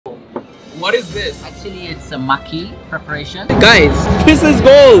What is this? Actually, it's a maki preparation. Guys, this is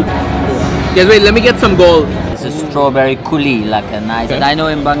gold. Yes, wait, let me get some gold. This is strawberry kuli, like a nice. Okay. And I know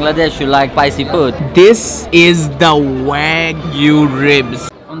in Bangladesh you like spicy food. This is the Wagyu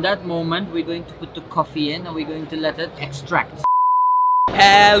ribs. On that moment, we're going to put the coffee in and we're going to let it extract.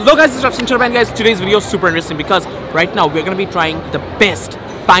 Hello guys, it's Rafsan. Chotobhai, guys, today's video is super interesting because right now we're going to be trying the best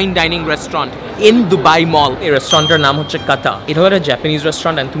fine dining restaurant in Dubai Mall. এই রেস্টুরেন্টের নাম হচ্ছে Kata. এটা হলো একটা Japanese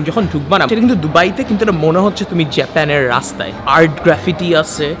restaurant and তুমি যখন ঢুকবা না এটা কিন্তু দুবাইতে কিন্তু এটা মনে হচ্ছে তুমি জাপানের রাস্তায়। আর্ট গ্রাফিটি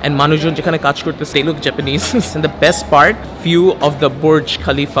আছে and মানুষজন যেখানে কাজ করতেছে they look Japanese. And the best part, view of the Burj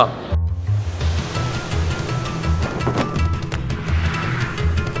Khalifa.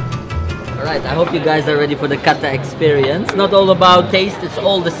 Alright, I hope you guys are ready for the Kata experience. It's not all about taste, it's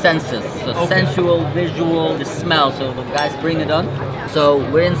all the senses. So sensual, visual, the smell. So guys, bring it on. So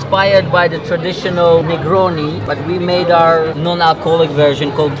we're inspired by the traditional Negroni, but we made our non-alcoholic version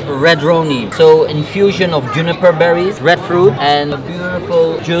called Red Roni. So infusion of juniper berries, red fruit, and a beautiful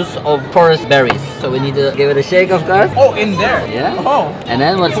juice of forest berries. So we need to give it a shake, of course. Oh, in there? Yeah. Oh. And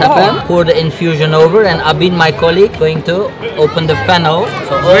then what's happened? Pour the infusion over, and Abin, my colleague, going to open the funnel.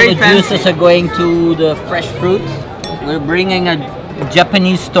 So all the juices are going to the fresh fruit. We're bringing a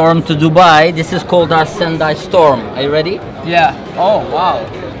Japanese storm to Dubai. This is called our Sendai storm. Are you ready? Yeah. Oh, wow.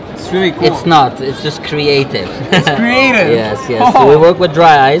 It's really cool. It's not. It's just creative. It's creative. Yes, yes. Oh. So we work with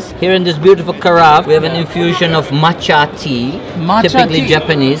dry ice. Here in this beautiful carafe, we have an infusion of matcha tea. Matcha typically tea.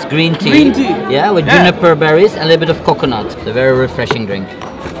 Japanese. Green tea. Green tea. Yeah, with juniper berries and a little bit of coconut. It's a very refreshing drink.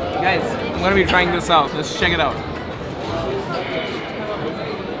 Guys, I'm going to be trying this out. Let's check it out.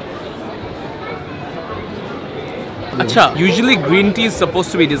 Acha, usually green tea is supposed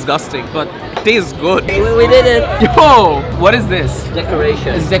to be disgusting, but it tastes good. We did it. Yo, what is this?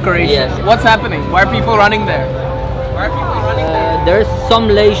 Decoration. It's decoration. Yes. What's happening? Why are people running there? Why are people running there? There's some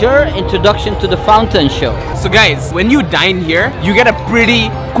leisure introduction to the fountain show. So guys, when you dine here, you get a pretty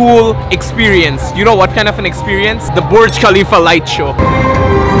cool experience. You know what kind of an experience? The Burj Khalifa light show.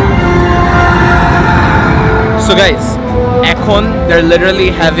 So guys, এখন they're literally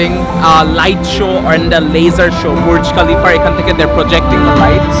having a light show and a laser show. Burj Khalifa, এখান থেকে they're projecting the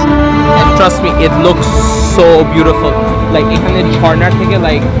lights, and trust me, it looks so beautiful. Like এখানে ঝর্ণার থেকে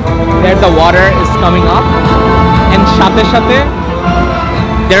like there the water is coming up, and সাথে সাথে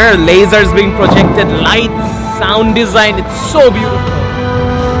there are lasers being projected, lights, sound design. It's so beautiful.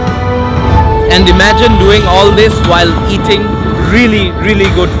 And imagine doing all this while eating really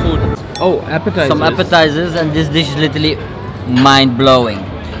good food. Oh, appetizers. Some appetizers, and this dish is literally mind-blowing.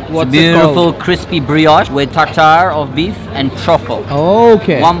 What's beautiful it called? crispy brioche with tartare of beef and truffle.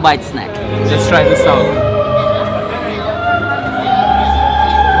 Okay. One bite snack. Let's try this out.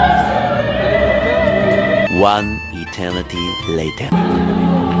 One eternity later.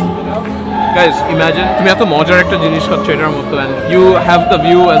 Guys, imagine তুমি এত মজার একটা জিনিস খাচ্ছ এটার মতো, and you have the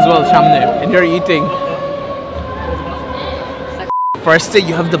view as well সামনে, and you're eating. First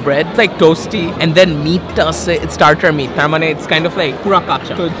you have the bread, like toasty, and then meat আছে, it's starter meat. তার মানে it's kind of like pura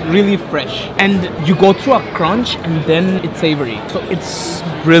kacha. So it's really fresh. And you go through a crunch and then it's savory. So it's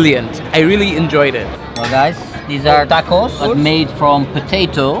brilliant. I really enjoyed it. Well guys, these are tacos but made from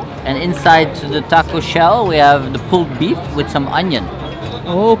potato, and inside the taco shell we have the pulled beef with some onion.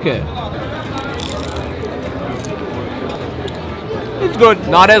 Okay. It's good.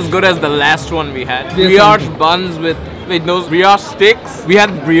 Not as good as the last one we had. Brioche buns with those brioche sticks. We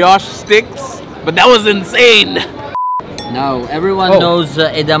had brioche sticks, but that was insane. Now everyone knows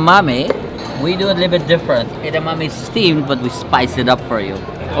edamame. We do it a little bit different. Edamame is steamed, but we spice it up for you.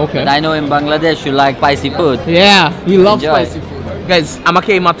 Okay. But I know in Bangladesh you like spicy food. Yeah, we love Enjoy. spicy food. Guys, আমাকে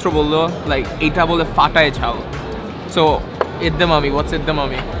এইমাত্র বললো like এটা বলে ফাটায় ঝাল. So, edamame, what's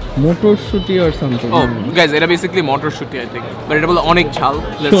edamame? Motorsuti or something. Oh, guys, এটা basically মটরশুঁটি I think. But এটা বলে অনেক ঝাল.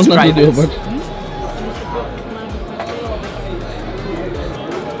 Let's try this.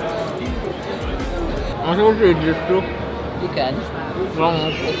 I'm supposed to eat this too. You can.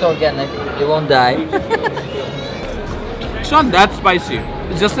 It's organic. You won't die. It's not that spicy.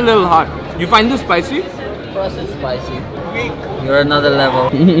 It's just a little hot. You find this spicy? For us it's spicy. You're another level.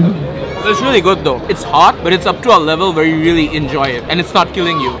 It's really good though. It's hot, but it's up to a level where you really enjoy it. And it's not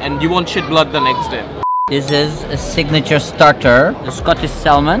killing you. And you won't shit blood the next day. This is a signature starter, the Scottish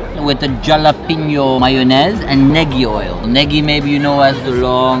salmon with a jalapeno mayonnaise and negi oil. Negi maybe you know as the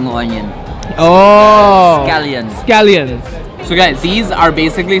long onion. Oh! Scallions. Scallions. So guys, these are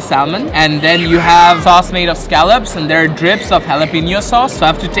basically salmon, and then you have sauce made of scallops, and there are drips of jalapeno sauce. So I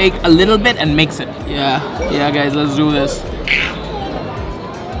have to take a little bit and mix it. Yeah guys, let's do this.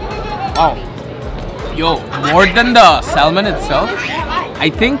 Wow. Yo, more than the salmon itself, I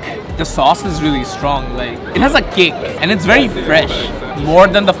think The sauce is really strong. Like, it has a kick and it's very fresh. More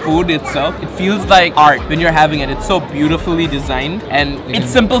than the food itself, it feels like art when you're having it. It's so beautifully designed and it's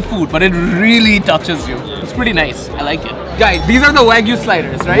simple food, but it really touches you. It's pretty nice. I like it. Guys, these are the Wagyu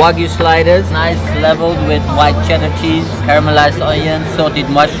sliders, right? Wagyu sliders, nice leveled with white cheddar cheese, caramelized onions, sauteed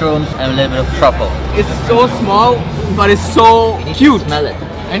mushrooms, and a little bit of truffle. It's so small, but it's so cute. Smell it.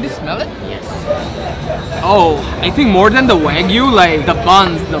 And you smell it? Yes. Oh, I think more than the Wagyu, like the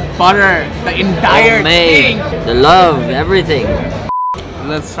buns, the butter, the entire thing. The love, everything.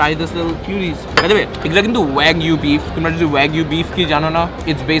 Let's try this little cuties. By the way, এগুলা কিন্তু Wagyu beef. তোমরা যদি Wagyu beef কি জানো না?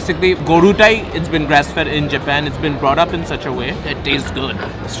 It's basically gorutai. It's been grass-fed in Japan. It's been brought up in such a way that it tastes good.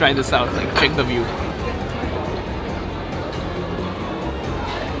 Let's try this out. Like, check the view.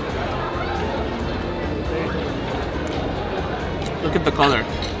 Look at the color.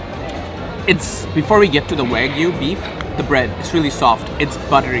 It's, before we get to the Wagyu beef, the bread, it's really soft. It's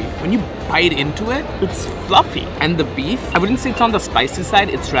buttery. When you bite into it, it's fluffy. And the beef, I wouldn't say it's on the spicy side,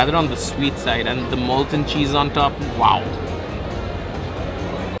 it's rather on the sweet side. And the molten cheese on top, wow.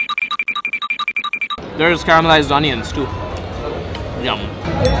 There's caramelized onions too. Yum.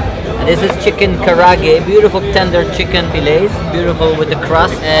 And this is chicken karage, beautiful tender chicken fillets, beautiful with the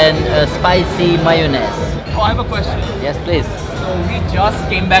crust and spicy mayonnaise. Oh, I have a question. Yes, please. So we just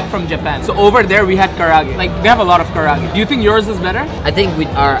came back from Japan. So over there we had karage. Like, they have a lot of karage. Do you think yours is better? I think we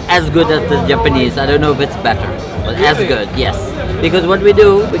are as good as the Japanese. I don't know if it's better, but as good, yes. Because what we do,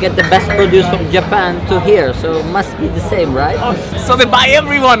 we get the best produce from Japan to here, so it must be the same, right? Oh, so they buy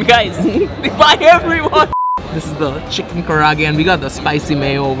everyone, guys. They buy everyone. This is the chicken karage and we got the spicy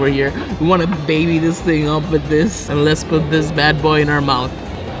mayo over here. We want to baby this thing up with this and let's put this bad boy in our mouth.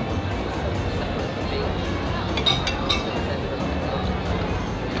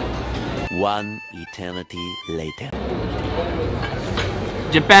 One eternity later.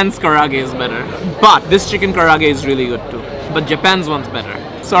 Japan's karage is better, but this chicken karage is really good too. But Japan's one's better.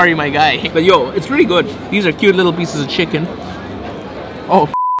 Sorry, my guy. But yo, it's pretty good. These are cute little pieces of chicken. Oh.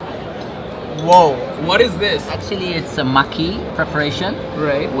 Whoa. What is this? Actually, it's a maki preparation,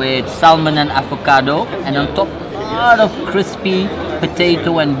 Right. with salmon and avocado, and on top, a lot of crispy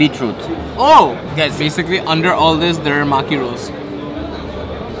potato and beetroot. Oh! Guys, basically under all this, there are maki rolls.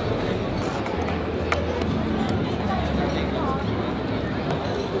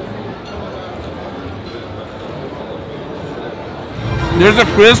 There's a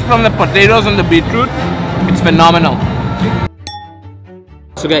crisp from the potatoes and the beetroot. It's phenomenal.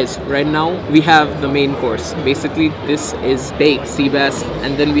 So guys, right now we have the main course. Basically, this is baked sea bass,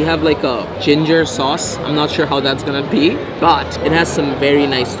 and then we have like a ginger sauce. I'm not sure how that's gonna be, but it has some very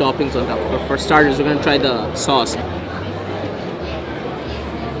nice toppings on top. But for starters, we're gonna try the sauce.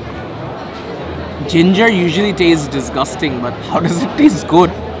 Ginger usually tastes disgusting, but how does it taste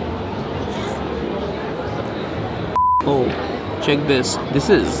good? Oh. Check this. This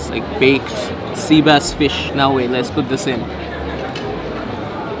is like baked sea bass fish. Now wait, let's put this in.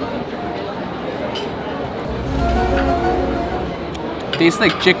 Tastes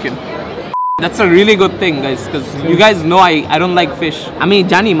like chicken. That's a really good thing, guys, because you guys know I don't like fish. আমি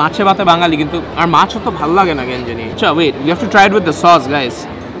জানি মাছে ভাতে বাঙালি কিন্তু আর মাছ তো ভালো লাগে না কেন জানি। আচ্ছা wait, we have to try it with the sauce, guys.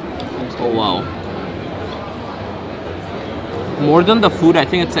 Oh wow. More than the food, I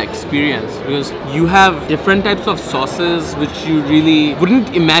think it's an experience because you have different types of sauces which you really wouldn't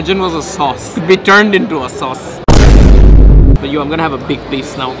imagine was a sauce. Could be turned into a sauce. But yo, I'm gonna have a big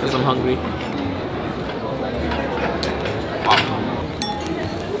piece now because I'm hungry. Wow.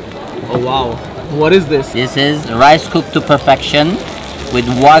 Oh wow. What is this? This is rice cooked to perfection with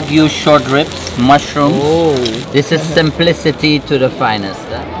Wagyu short ribs, mushrooms. Oh. This is simplicity to the finest.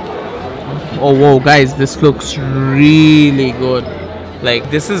 Oh whoa, guys, this looks really good. Like,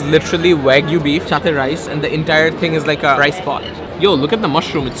 this is literally Wagyu beef, chate rice, and the entire thing is like a rice pot. Yo, look at the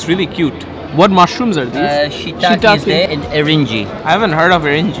mushroom, it's really cute. What mushrooms are these? Shiitake and eringi. I haven't heard of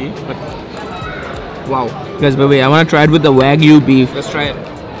eringi, but wow. Guys, by the way, I want to try it with the Wagyu beef. Let's try it.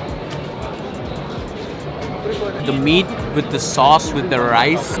 The meat with the sauce, with the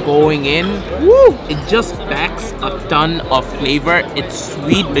rice going in, woo! It just packs a ton of flavor. It's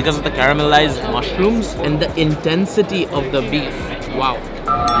sweet because of the caramelized mushrooms and the intensity of the beef. Wow.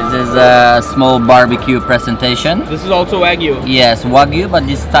 This is a small barbecue presentation. This is also Wagyu. Yes, Wagyu, but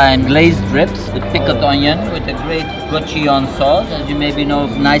this time glazed ribs with pickled onion with a great gochujang sauce. As you maybe know,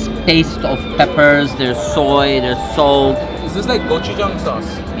 nice paste of peppers, there's soy, there's salt. Is this like gochujang sauce?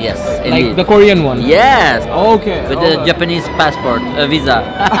 Yes, Like indeed. the Korean one? Yes. Okay. With the Japanese passport, visa.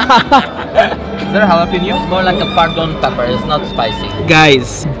 Is there a jalapeno? It's more like a pardon pepper. It's not spicy.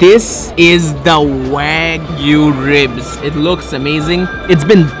 Guys, this is the Wagyu ribs. It looks amazing. It's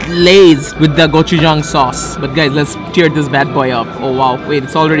been glazed with the gochujang sauce. But guys, let's tear this bad boy up. Oh wow, wait,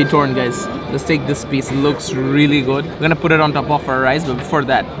 it's already torn, guys. Let's take this piece. It looks really good. We're gonna put it on top of our rice, but before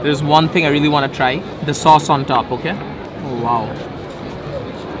that, there's one thing I really want to try. The sauce on top, okay? Oh wow.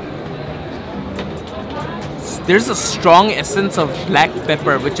 There's a strong essence of black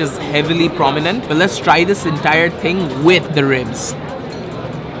pepper which is heavily prominent. But let's try this entire thing with the ribs.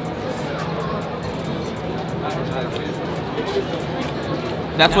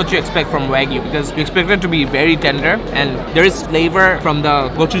 That's what you expect from Wagyu, because you expect it to be very tender and there is flavor from the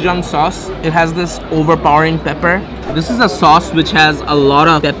gochujang sauce. It has this overpowering pepper. This is a sauce which has a lot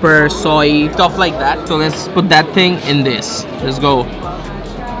of pepper, soy, stuff like that. So let's put that thing in this. Let's go.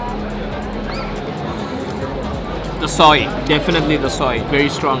 The soy, definitely the soy, very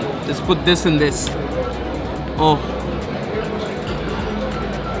strong. Let's put this in this. Oh,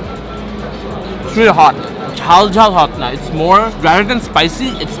 it's really hot. Jhal hot now. It's more, rather than spicy,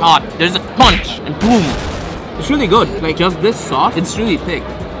 it's hot. There's a punch and boom. It's really good. Like just this sauce, it's really thick.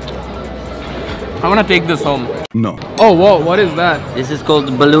 I want to take this home. No. Oh, whoa, what is that? This is called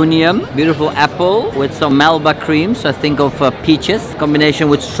Ballonium. Beautiful apple with some Melba cream. So I think of peaches, combination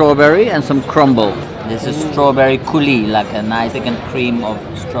with strawberry and some crumble. This is strawberry coulis, like a nice thickened cream of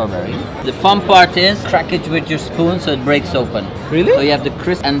strawberry. The fun part is crack it with your spoon so it breaks open. Really? So you have the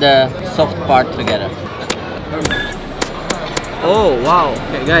crisp and the soft part together. Oh, wow.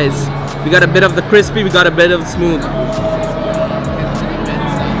 Okay, guys, we got a bit of the crispy, we got a bit of the smooth.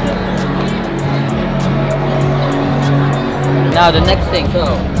 Now the next thing. So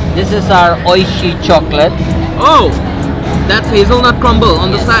this is our Oishi chocolate. Oh, that's hazelnut crumble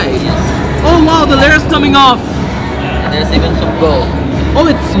on the side. Yes. Oh wow, the layer's coming off. And there's even some gold. Oh,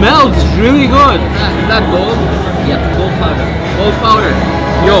 it smells really good. Is that gold? Yeah, gold powder. Gold powder.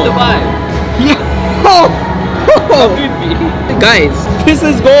 Yo. Dubai. Yeah. Oh. Guys, this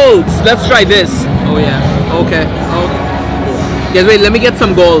is gold. Let's try this. Oh yeah. Okay. Okay. Guys, wait. Let me get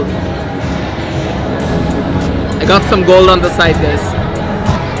some gold. I got some gold on the side, guys.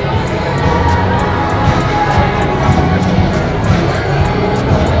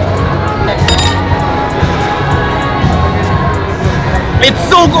 It's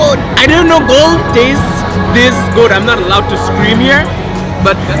so good. I didn't know gold tastes this good. I'm not allowed to scream here.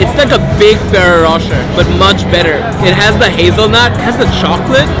 But it's like a big Ferrero Rocher, but much better. It has the hazelnut, it has the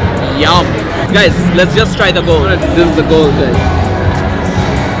chocolate. Yum. Guys, let's just try the gold. This is the gold, guys.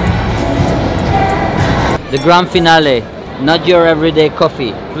 The grand finale, not your everyday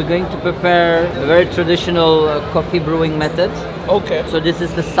coffee. We're going to prepare a very traditional coffee brewing method. Okay. So this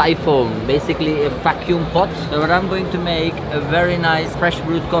is the siphon, basically a vacuum pot. So what I'm going to make a very nice fresh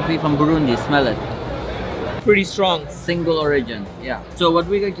brewed coffee from Burundi. Smell it. Pretty strong. Single origin, yeah. So what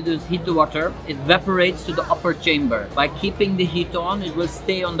we're going to do is heat the water. It evaporates to the upper chamber. By keeping the heat on, it will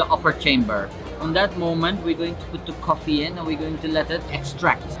stay on the upper chamber. On that moment, we're going to put the coffee in and we're going to let it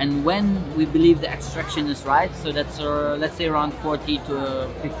extract. And when we believe the extraction is right, so that's let's say around 40 to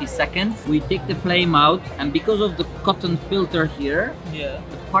 50 seconds, we take the flame out, and because of the cotton filter here, the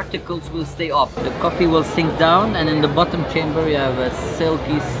particles will stay up. The coffee will sink down, and in the bottom chamber you have a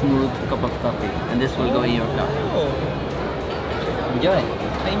silky smooth cup of coffee, and this will go in your cup. Enjoy.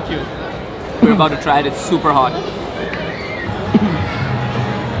 Thank you. We're about to try it. It's super hot.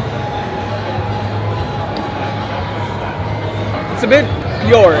 It's a bit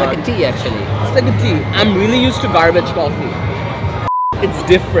pure. Like a tea, actually. It's like a tea. I'm really used to garbage coffee. It's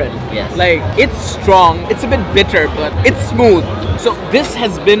different. Yes. Like, it's strong. It's a bit bitter, but it's smooth. So this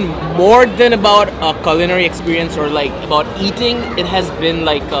has been more than about a culinary experience or like about eating. It has been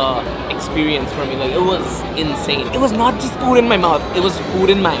like a experience for me. Like, it was insane. It was not just food in my mouth. It was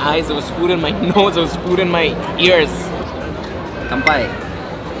food in my eyes. It was food in my nose. It was food in my ears. Kampai.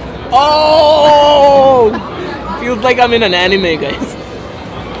 Oh! Feels like I'm in an anime, guys.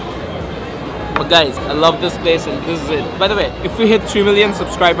 But guys, I love this place and this is it. By the way, if we hit 3 million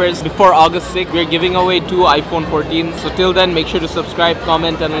subscribers before August 6th, we're giving away 2 iPhone 14s. So till then, make sure to subscribe,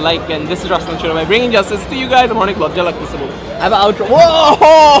 comment and like. And this is Rafsan Chotobhai bringing justice to you guys. I have an outro.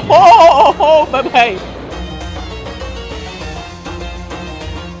 Whoa! Bye bye.